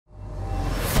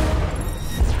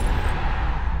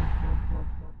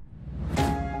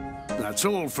That's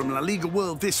all from LaLiga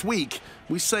World this week.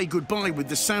 We say goodbye with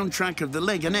the soundtrack of the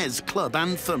Leganes club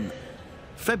anthem.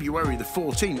 February the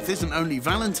 14th isn't only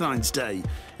Valentine's Day,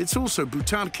 it's also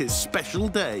Butarque's special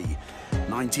day.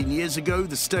 19 years ago,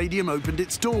 the stadium opened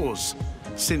its doors.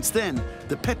 Since then,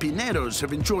 the Pepineros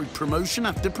have enjoyed promotion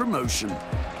after promotion.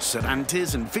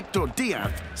 Serantes and Victor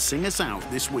Diaz sing us out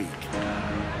this week.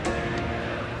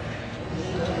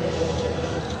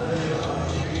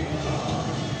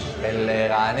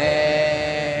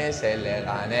 El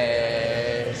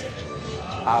Leganés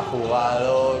ha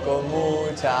jugado con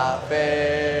mucha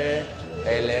fe.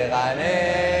 El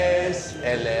Leganés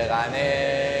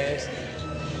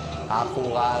ha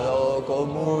jugado con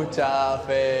mucha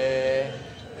fe.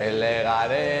 El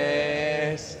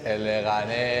Leganés,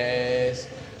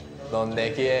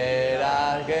 donde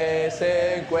quiera que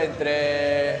se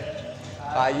encuentre,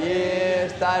 allí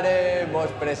estaremos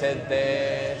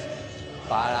presentes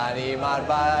para animar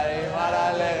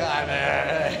al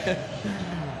Leganés.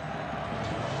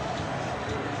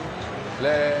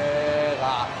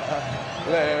 Lega.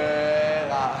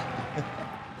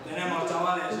 Tenemos,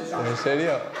 chavales. ¿En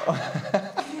serio?